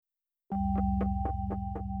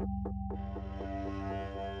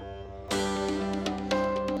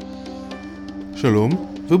שלום,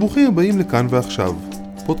 וברוכים הבאים לכאן ועכשיו,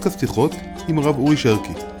 פודקאסט שיחות עם הרב אורי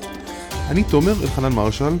שרקי. אני תומר אלחנן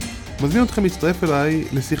מרשל, מזמין אתכם להצטרף אליי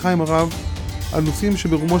לשיחה עם הרב על נושאים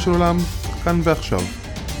שברומו של עולם כאן ועכשיו.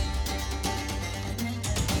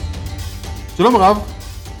 שלום הרב.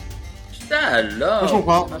 שלום. מה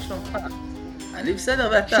שלומך? מה שלומך? אני בסדר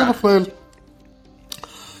ואתה? שם רפאל.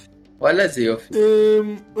 וואלה זה יופי.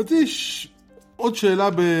 יש עוד שאלה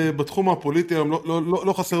בתחום הפוליטי,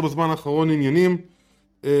 לא חסר בזמן האחרון עניינים.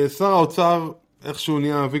 שר האוצר איכשהו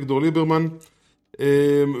נהיה אביגדור ליברמן,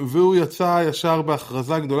 והוא יצא ישר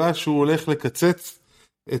בהכרזה גדולה שהוא הולך לקצץ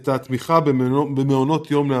את התמיכה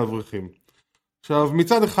במעונות יום לאברכים. עכשיו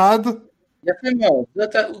מצד אחד יפה מאוד,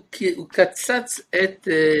 הוא קצץ את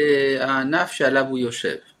הענף שעליו הוא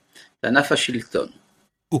יושב, את ענף השלטון.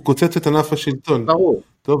 הוא קוצץ את ענף השלטון. ברור.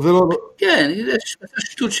 טוב, זה לא... כן, יש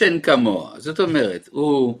שטות שאין כמוה. זאת אומרת,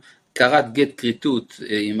 הוא קראת גט כריתות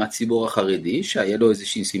עם הציבור החרדי, שהיה לו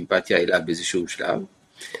איזושהי סימפתיה אליו באיזשהו שלב.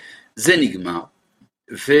 זה נגמר.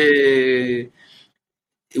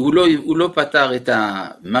 והוא לא פתר את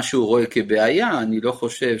מה שהוא רואה כבעיה. אני לא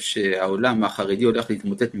חושב שהעולם החרדי הולך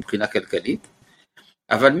להתמוטט מבחינה כלכלית.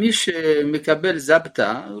 אבל מי שמקבל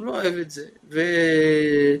זבטה, הוא לא אוהב את זה.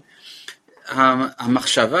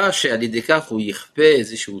 המחשבה שעל ידי כך הוא יכפה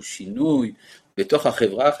איזשהו שינוי בתוך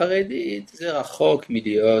החברה החרדית, זה רחוק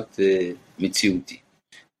מלהיות מציאותי.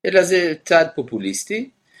 אלא זה צעד פופוליסטי,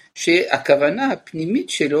 שהכוונה הפנימית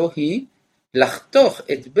שלו היא לחתוך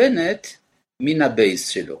את בנט מן הבייס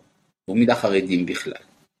שלו, ומן החרדים בכלל.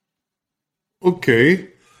 אוקיי,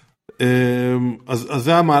 אז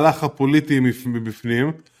זה המהלך הפוליטי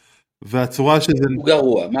מבפנים, והצורה שזה... הוא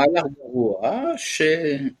גרוע, מהלך גרוע,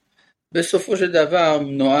 בסופו של דבר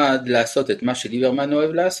נועד לעשות את מה שליברמן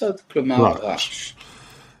אוהב לעשות, כלומר רעש.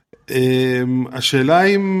 השאלה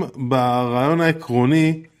אם ברעיון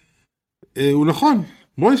העקרוני הוא נכון.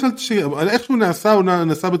 בוא נשאל איך שהוא נעשה, הוא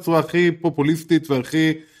נעשה בצורה הכי פופוליסטית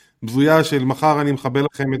והכי בזויה של מחר אני מחבל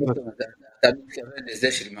לכם את... אתה מתכוון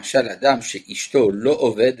לזה שלמשל אדם שאשתו לא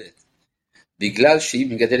עובדת בגלל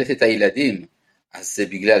שהיא מגדלת את הילדים, אז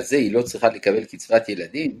בגלל זה היא לא צריכה לקבל קצבת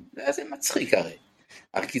ילדים? זה מצחיק הרי.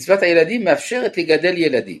 הקצבת הילדים מאפשרת לגדל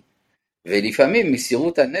ילדים, ולפעמים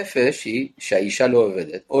מסירות הנפש היא שהאישה לא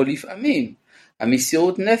עובדת, או לפעמים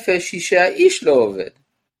המסירות נפש היא שהאיש לא עובד.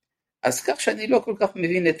 אז כך שאני לא כל כך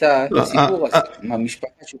מבין את הסיפור הזה.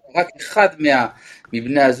 המשפחה שרק אחד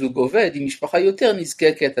מבני הזוג עובד, היא משפחה יותר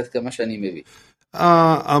נזקקת עד כמה שאני מבין.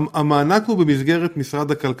 המענק הוא במסגרת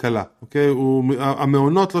משרד הכלכלה, אוקיי?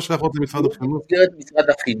 המעונות לא שייכות למשרד החינוך. במסגרת משרד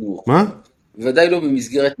החינוך. מה?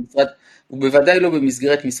 הוא בוודאי לא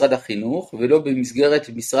במסגרת משרד החינוך, ולא במסגרת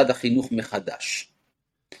משרד החינוך מחדש.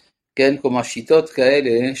 כן, כלומר שיטות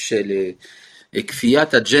כאלה של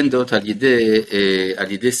כפיית אג'נדות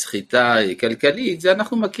על ידי סחיטה כלכלית, זה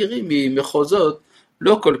אנחנו מכירים ממחוזות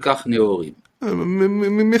לא כל כך נאורים.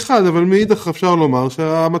 מחד, אבל מאידך אפשר לומר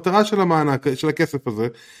שהמטרה של המענק, של הכסף הזה,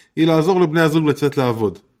 היא לעזור לבני הזוג לצאת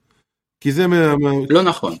לעבוד. כי זה... לא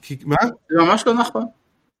נכון. מה? זה ממש לא נכון.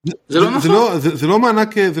 זה לא נכון. זה לא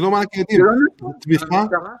מענק ילדים. זה לא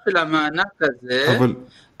נכון.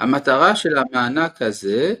 המטרה של המענק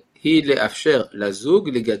הזה היא לאפשר לזוג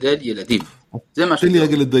לגדל ילדים. זה מה תן לי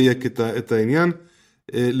רגע לדייק את העניין.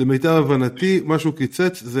 למיטב הבנתי, מה שהוא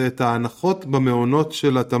קיצץ זה את ההנחות במעונות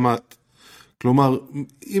של התמ"ת. כלומר,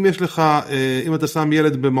 אם אתה שם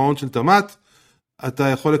ילד במעון של תמ"ת, אתה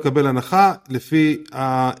יכול לקבל הנחה לפי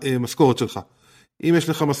המשכורת שלך. אם יש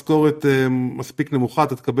לך משכורת מספיק נמוכה,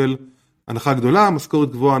 אתה תקבל הנחה גדולה,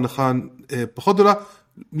 משכורת גבוהה, הנחה פחות גדולה,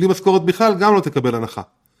 בלי משכורת בכלל גם לא תקבל הנחה.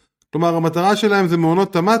 כלומר, המטרה שלהם זה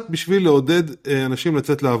מעונות תמ"ת בשביל לעודד אנשים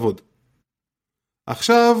לצאת לעבוד.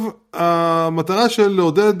 עכשיו, המטרה של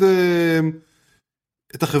לעודד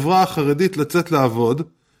את החברה החרדית לצאת לעבוד,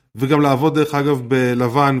 וגם לעבוד דרך אגב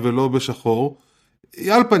בלבן ולא בשחור,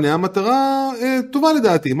 היא על פניה מטרה טובה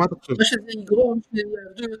לדעתי, מה אתה חושב? מה שזה יגרום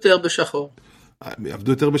שיעבדו יותר בשחור.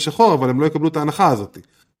 יעבדו יותר בשחור, אבל הם לא יקבלו את ההנחה הזאת.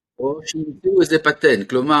 או שימצאו איזה פטנט,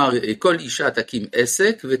 כלומר, כל אישה תקים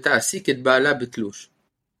עסק ותעסיק את בעלה בתלוש.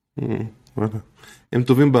 הם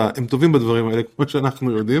טובים בדברים האלה, כמו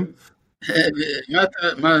שאנחנו יודעים.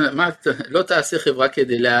 לא תעשה חברה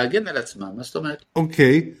כדי להגן על עצמה, מה זאת אומרת?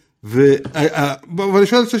 אוקיי, ואני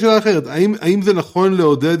שואל את שאלה אחרת, האם זה נכון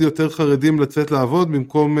לעודד יותר חרדים לצאת לעבוד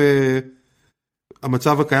במקום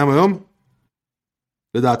המצב הקיים היום?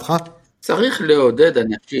 לדעתך? צריך לעודד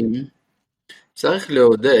אנשים, צריך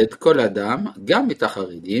לעודד כל אדם, גם את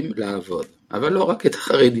החרדים, לעבוד, אבל לא רק את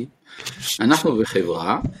החרדים. אנחנו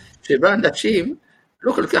בחברה שבה אנשים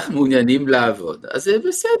לא כל כך מעוניינים לעבוד, אז זה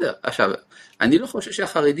בסדר. עכשיו, אני לא חושב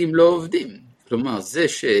שהחרדים לא עובדים, כלומר, זה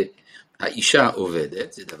האישה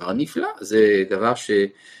עובדת, זה דבר נפלא, זה דבר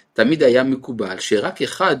שתמיד היה מקובל, שרק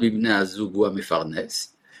אחד מבני הזוג הוא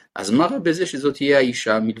המפרנס, אז מה רע בזה שזאת תהיה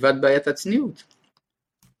האישה מלבד בעיית הצניעות?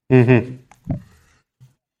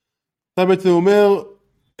 אתה בעצם אומר,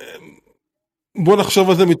 בוא נחשוב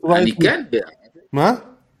על זה מצורה... אני כן בעד. מה?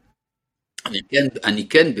 אני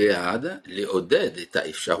כן בעד לעודד את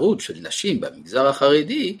האפשרות של נשים במגזר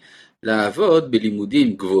החרדי לעבוד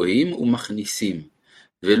בלימודים גבוהים ומכניסים,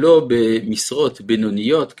 ולא במשרות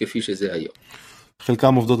בינוניות כפי שזה היום.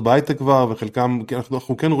 חלקם עובדות בהייטק כבר, וחלקם,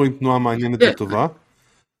 אנחנו כן רואים תנועה מעניינת וטובה.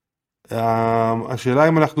 השאלה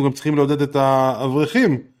אם אנחנו גם צריכים לעודד את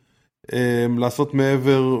האברכים, לעשות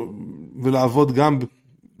מעבר ולעבוד גם,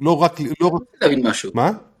 לא רק... להבין משהו.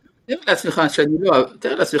 מה?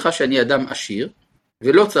 תאר לעצמך שאני אדם עשיר,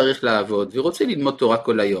 ולא צריך לעבוד, ורוצה ללמוד תורה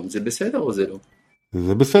כל היום, זה בסדר או זה לא?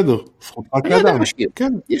 זה בסדר, אני אדם עשיר,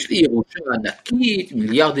 כן. יש לי ירושה ענקית,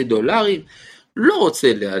 מיליארדי דולרים, לא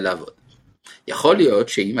רוצה לעבוד. יכול להיות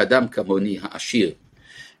שאם אדם כמוני העשיר,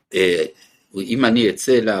 אם אני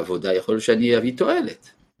אצא לעבודה, יכול להיות שאני אביא תועלת.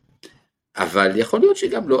 אבל יכול להיות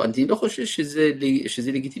שגם לא, אני לא חושב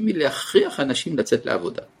שזה לגיטימי להכריח אנשים לצאת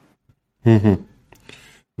לעבודה.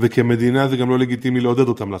 וכמדינה זה גם לא לגיטימי לעודד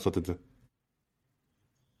אותם לעשות את זה.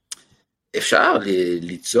 אפשר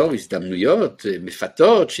ליצור הזדמנויות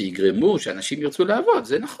מפתות שיגרמו שאנשים ירצו לעבוד,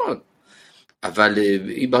 זה נכון. אבל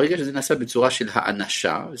ברגע שזה נעשה בצורה של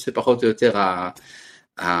האנשה, זה פחות או יותר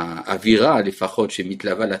האווירה לפחות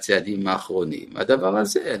שמתלווה לצעדים האחרונים. הדבר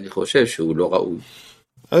הזה אני חושב שהוא לא ראוי.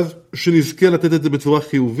 אז שנזכה לתת את זה בצורה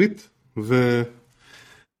חיובית וראויה.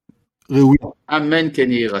 אמן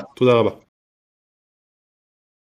כן יהי רצון. תודה רבה.